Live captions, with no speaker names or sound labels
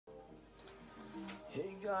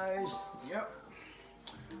Hey guys, yep,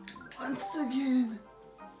 once again,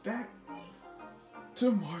 back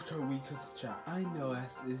to MKWii chat. I know it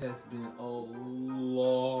has been a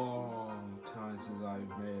long time since I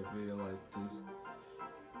made a video like this.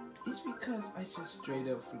 It's because I just straight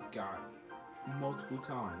up forgot multiple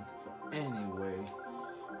times. But anyway,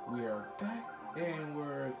 we are back and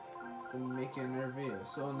we're making another video.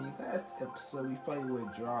 So in the last episode, we played with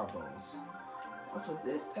Drabos. For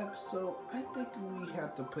this episode, I think we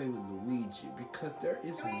have to play with Luigi because there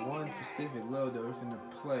is one specific level that we're going to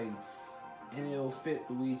play and it'll fit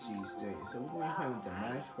Luigi's stage. So we're going to play with the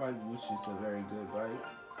Mash Bike, which is a very good bike.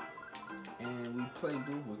 And we played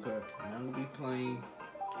Boo Cup. Now I'm going to be playing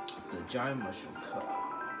the Giant Mushroom Cup.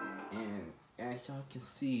 And as y'all can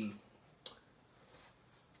see,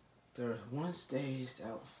 there's one stage that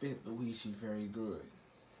will fit Luigi very good.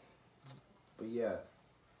 But yeah.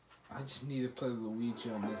 I just need to play Luigi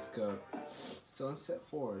on this cup. Sunset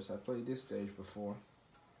Forest. I played this stage before.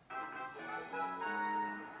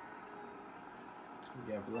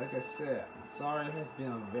 Yeah, but like I said, I'm sorry it has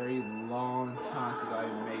been a very long time since I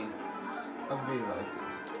made a video like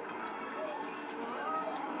this.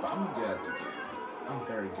 But I'm good at the game. I'm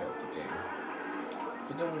very good at the game.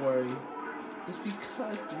 But don't worry. It's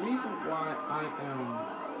because the reason why I am,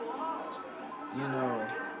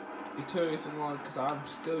 it took so long because I'm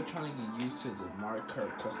still trying to get used to the Mario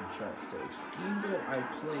Kart custom track stage. Even though I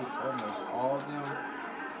played almost all of them,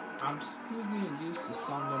 I'm still getting used to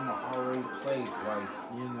some of them I already played,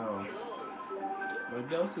 But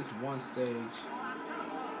there was this one stage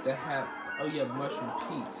that had, Mushroom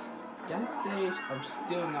Peaks. That stage I'm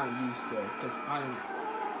still not used to because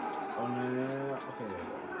okay, there we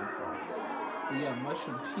go, I'm fine. But yeah,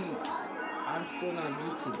 Mushroom Peaks, I'm still not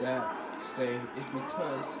used to that stage. It's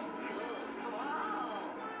because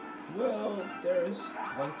there's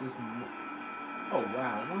like this. Oh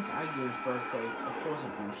wow! Once I get in first place, of course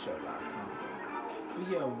I'm gonna shut.com. But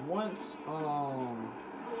yeah, once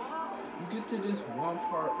you get to this one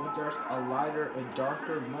part where there's a lighter and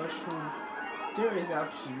darker mushroom, there is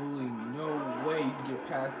absolutely no way you can get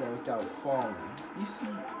past that without falling. You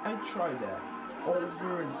see, I tried that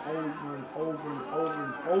over and over and over and over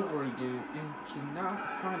and over again and cannot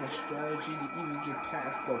find a strategy to even get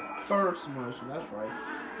past the first mushroom. That's right.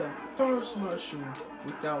 The first mushroom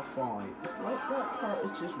without falling. It's like that part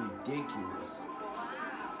is just ridiculous.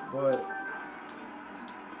 But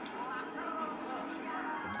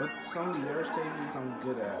some of the other stages I'm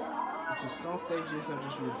good at. It's just some stages are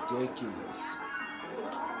just ridiculous.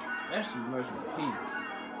 Especially Mushroom Peaks.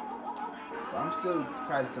 But I'm still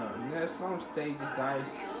practicing. And there's some stages that I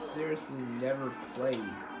seriously never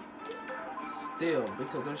played. Still,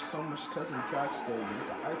 because there's so much custom track stages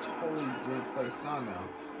that I totally didn't play some now.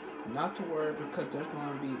 Not to worry because there's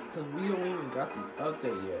gonna be, because we don't even got the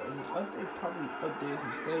update yet. And the update probably updates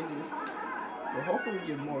some stages. But hopefully we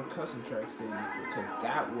get more custom track stages because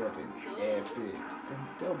that would have been epic. And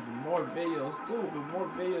there'll be more videos. There will be more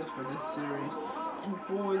videos for this series. And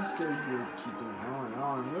boy, this series will keep going on and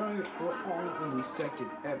on. We're only on the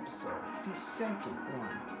second episode. The second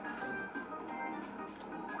one.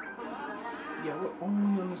 Yeah, we're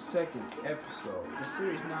only on the second episode. The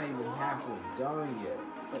series not even halfway done yet.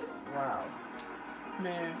 But wow,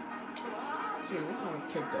 man, see, it's gonna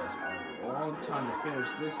take us a long time to finish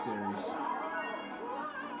this series,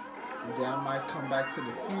 and then I might come back to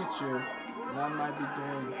the future, and I might be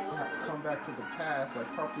come back to the past, like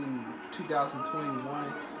probably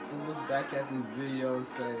 2021, and look back at these videos and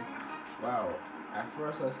say, wow, at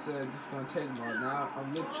first I said this is gonna take more. Now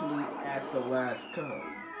I'm literally at the last cup,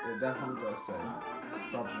 and that's what I'm gonna say,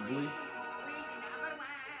 probably.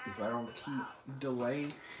 If I don't keep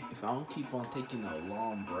delaying, if I don't keep on taking a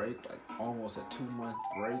long break, like almost a 2-month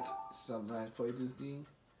break since I played this game,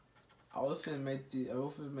 I was gonna make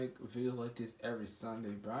videos like this every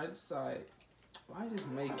Sunday, but I decided, why just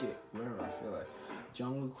make it wherever I feel like.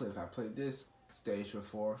 Jungle Cliff, I played this stage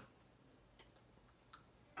before.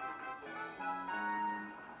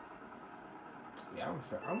 Yeah,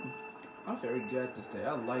 I'm very good at this stage.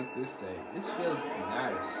 I like this stage. This feels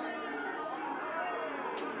nice.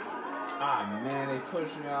 Ah man, they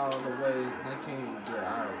pushed me out of the way and I can't even get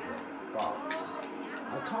out of the box.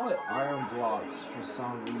 I call it iron blocks for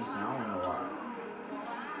some reason, I don't know why.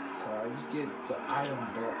 So I just get the iron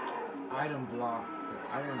block, the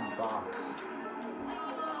iron box.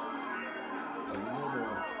 A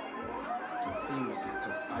little confusing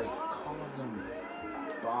because I call them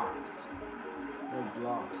box. They're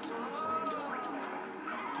blocks for some reason.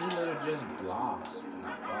 You know they're just blocks, but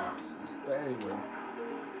not boxes. But anyway.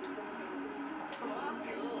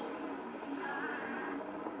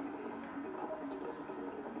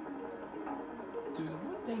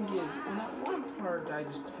 I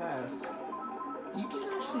just passed, you can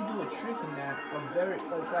actually do a trick in that,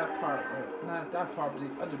 that part, or not that part, but the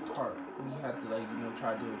other part, when you have to, like, you know,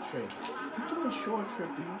 try to do a trick. You do a short trick,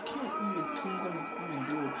 but you can't even see them even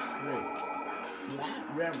do a trick. That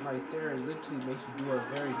ramp right there literally makes you do a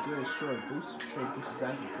very good short booster trick, which is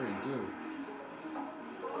actually pretty good.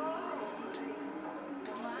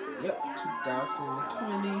 Yep,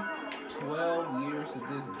 2020, 12 years of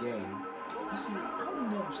this game. You see, I will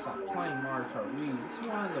never stop playing Mario Kart Wii. It's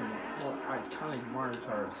one of the more iconic Mario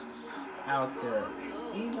Karts out there.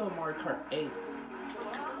 Even though Mario Kart 8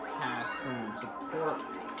 has some support,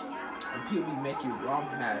 and people be making ROM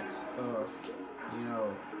hacks of, you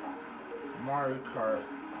know, Mario Kart.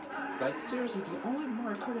 Like seriously, the only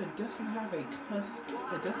Mario Kart that doesn't have a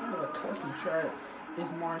custom track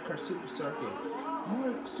is Mario Kart Super Circuit.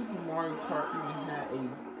 Super Mario Kart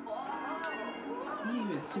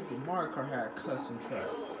even Super Mario Kart had a custom track.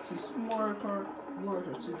 See, Super Mario Kart, Mario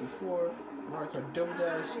Kart 64, Mario Kart Double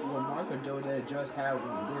Dash, well, Mario Kart Double Dash just had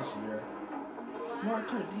one this year. Mario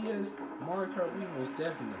Kart DS, Mario Kart Wii was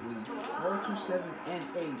definitely. Mario Kart 7 and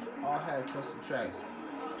 8 all had custom tracks.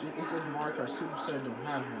 It's just Mario Kart Super Circuit don't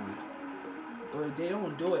have one. But they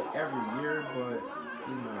don't do it every year, but,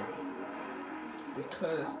 you know,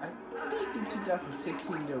 because I think in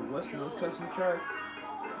 2016 there was no custom track.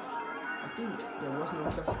 I think there was no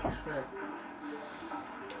custom track.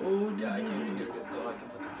 Oh, yeah, I came in here just so I can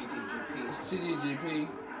play CTGP. CTGP?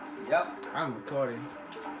 Yep. I'm recording.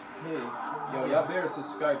 Hey, yo, y'all better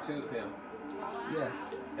subscribe to him. Yeah.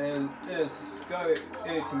 And subscribe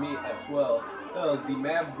to me as well. The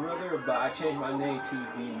Mav Brother, but I changed my name to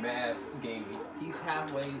the Mass Gaming. He's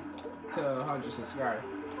halfway to 100 subscribers.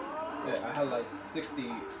 Yeah, I have like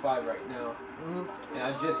 65 right now. And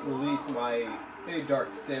I just released my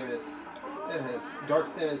Dark Samus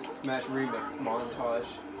Smash Remix montage.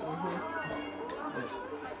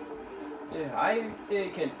 Yeah, I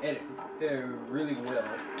can edit really well.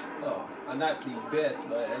 Oh, I'm not the best,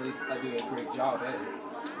 but at least I do a great job at it.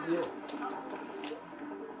 Yeah.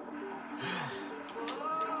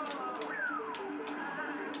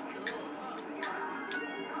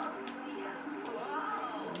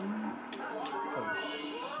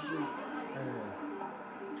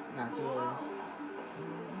 Not to worry.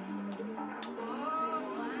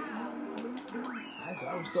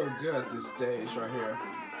 I'm so good at this stage right here.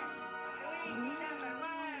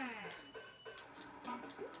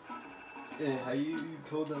 Have you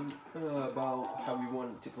told them about how we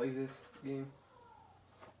wanted to play this game?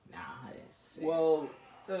 Nah, I didn't say. Well,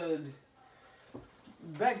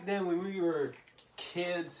 back then when we were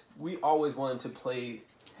kids, we always wanted to play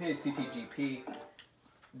CTGP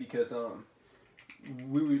because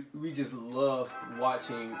we just love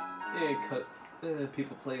watching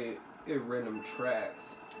people play random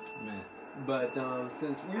tracks. Man. But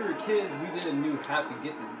since we were kids, we didn't know how to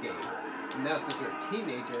get this game. And now since we're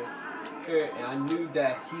teenagers, and I knew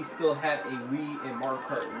that he still had a Wii and Mario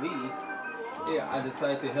Kart Wii, yeah, I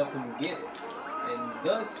decided to help him get it. And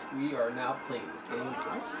thus, we are now playing this game.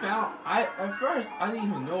 At first, I didn't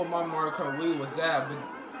even know what my Mario Kart Wii was at, but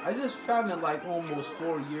I just found it like almost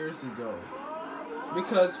 4 years ago.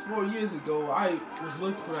 Because 4 years ago, I was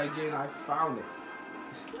looking for that game and I found it.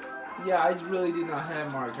 Yeah, I really did not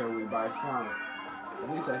have Mario Kart Wii, but I found it. At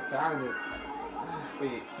least I found it.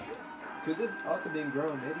 Wait, could this also be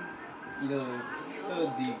Grown Eddie's? You know,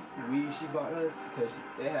 the Wii she bought us? Because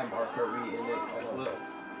they have Mario Kart Wii in it as well.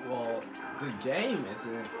 Well, the game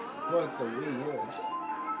isn't, but the Wii is.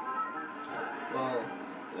 Well,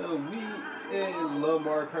 we love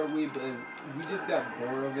Mario Kart Wii, but we just got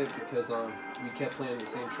bored of it because we kept playing the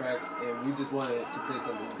same tracks and we just wanted to play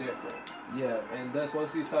something different. Yeah. And thus,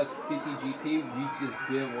 once we started CTGP, we just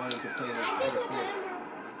been wanting to play this ever since.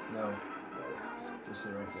 No. Just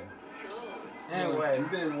sit right there. Anyway,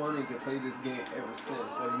 we've been wanting to play this game ever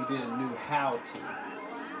since, but we didn't know how to,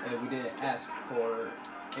 and we didn't ask for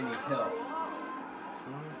any help.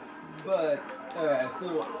 But as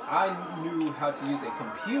soon as I knew how to use a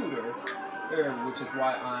computer, which is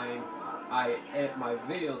why I edit my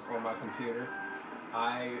videos on my computer,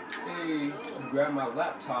 I grabbed my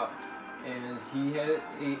laptop and he had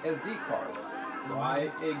a SD card, so I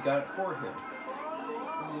got it for him.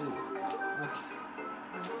 Okay.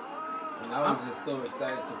 And I was just so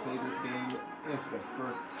excited to play this game for the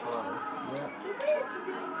first time. Yeah.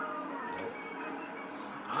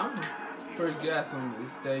 I'm pretty good at some of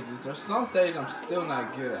these stages. There's some stages I'm still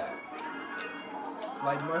not good at.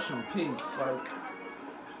 Like Mushroom Peaks.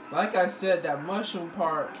 Like I said, that mushroom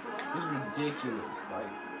part is ridiculous.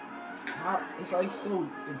 Like, how it's like so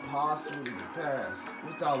impossible to pass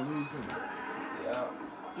without losing it. Yeah.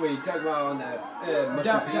 Wait, you talking about on that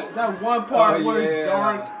mushroom peak? That one part where yeah. it's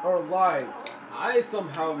dark or light. I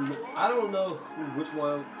don't know which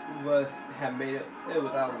one of us have made it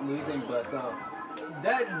without losing, but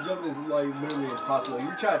that jump is like literally impossible.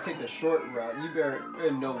 You try to take the short route, you better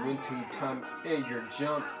know when to time your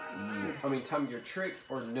jumps. I mean, time your tricks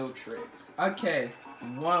or no tricks. Okay,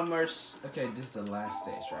 one more. Okay, this is the last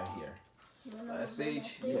stage right here. Last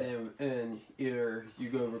stage, and either you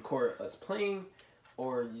go record us playing,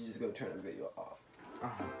 or you just go turn the video off.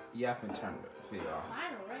 You have to turn the video off.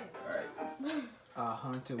 Alright.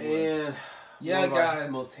 Hunter Wood. And yeah, guys.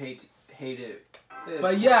 Most hated.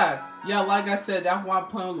 But yeah, like I said, that's why I'm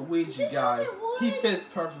playing Luigi, guys. He fits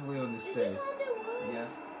perfectly on this stage.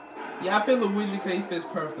 Yeah, I picked Luigi because he fits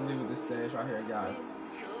perfectly with this stage right here, guys.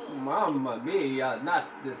 Mamma mia, not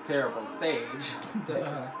this terrible stage.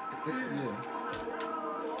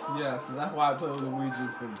 Yeah, so that's why I played Luigi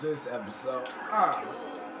for this episode.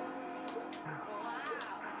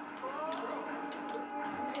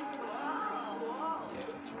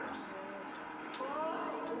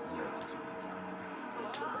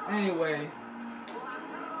 Anyway,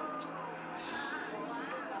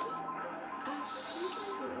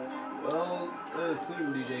 well,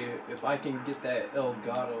 soon, DJ, if I can get that El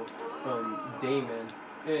Gato from Damon,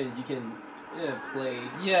 and you can play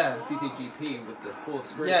CTGP with the full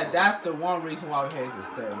screen. Yeah, that's the one reason why we hate the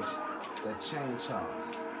stage. The chain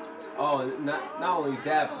chomps. Oh, not only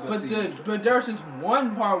that, but there's this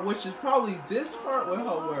one part which is probably this part.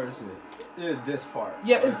 Where is it? This part.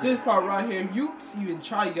 Yeah, it's this part right here. You even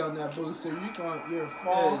try to get on that booster, you're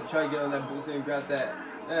fall. Try to get on that booster and grab that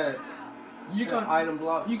item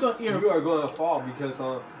block. You are going to fall because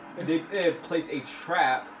they place a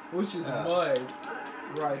trap, which is mud,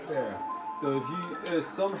 right there. So if you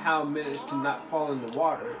somehow manage to not fall in the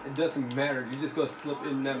water, it doesn't matter. You just go slip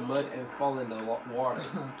in that mud and fall in the water.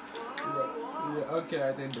 Yeah. Okay,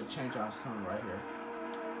 I think the change is coming right here.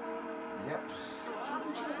 Yep.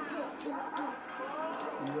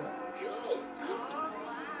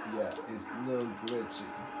 Yeah, it's a little glitchy.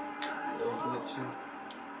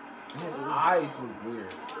 His eyes look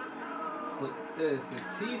weird. His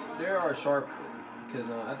teeth, they are sharp because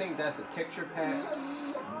I think that's a texture pack.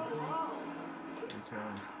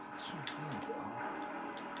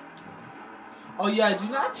 Oh yeah, do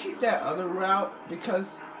not take that other route because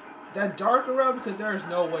that darker route because there is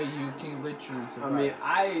no way you can literally survive. I mean,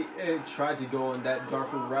 I tried to go on that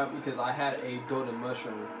darker route because I had a golden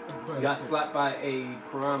mushroom. Got slapped by a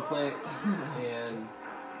piranha plant, and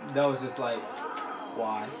that was just like,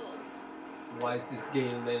 why? Why is this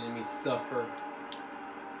game letting me suffer?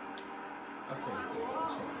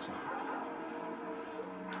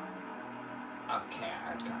 Okay,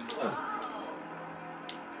 I got it.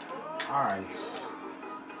 Alright.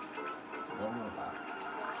 One more back.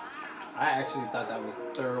 I actually thought that was the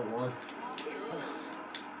third one.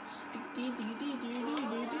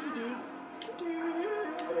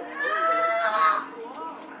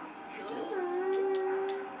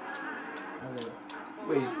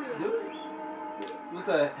 Wait, was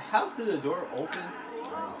the house to the door open?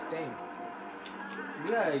 I think.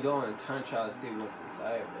 We gotta go on a time trial to see what's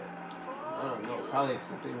inside of it. I don't know, probably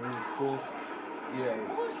something really cool. Yeah,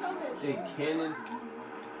 a cannon.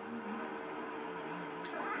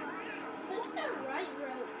 What's the right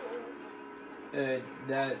route?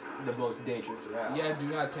 That's the most dangerous route. Yeah, do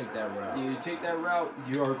not take that route. You take that route,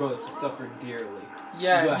 you are going to suffer dearly.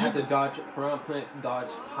 Yeah, you have to dodge piranha plants,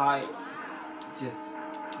 dodge heights, just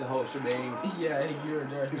the whole shebang. Yeah,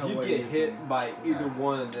 there's no way. If you get hit by either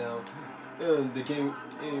one of them, the game,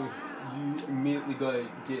 you immediately gonna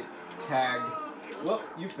get tagged. Well,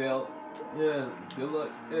 you failed. Yeah, good luck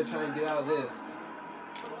trying to get out of this.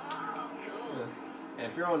 And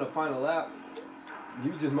if you're on the final lap,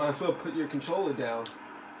 you just might as well put your controller down.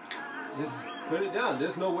 Just put it down.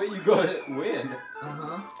 There's no way you're gonna win.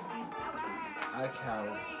 I can't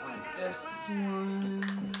win this one.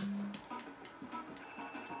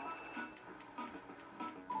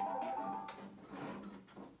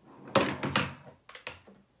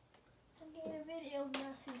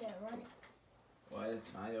 See that, right? Well, it's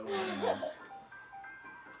fine. You're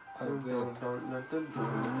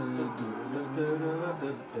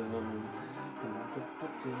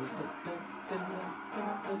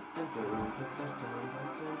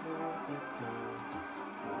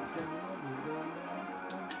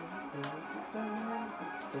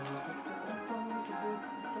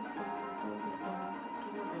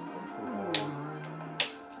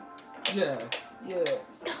Yeah.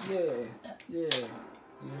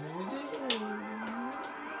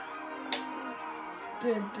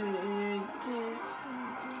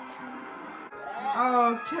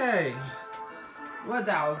 Okay. What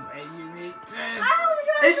that was a unique I drink. was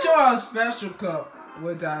trying It's your special cup.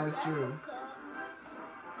 What that is true.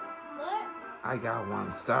 What? I got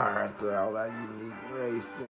 1 star after all that unique racing.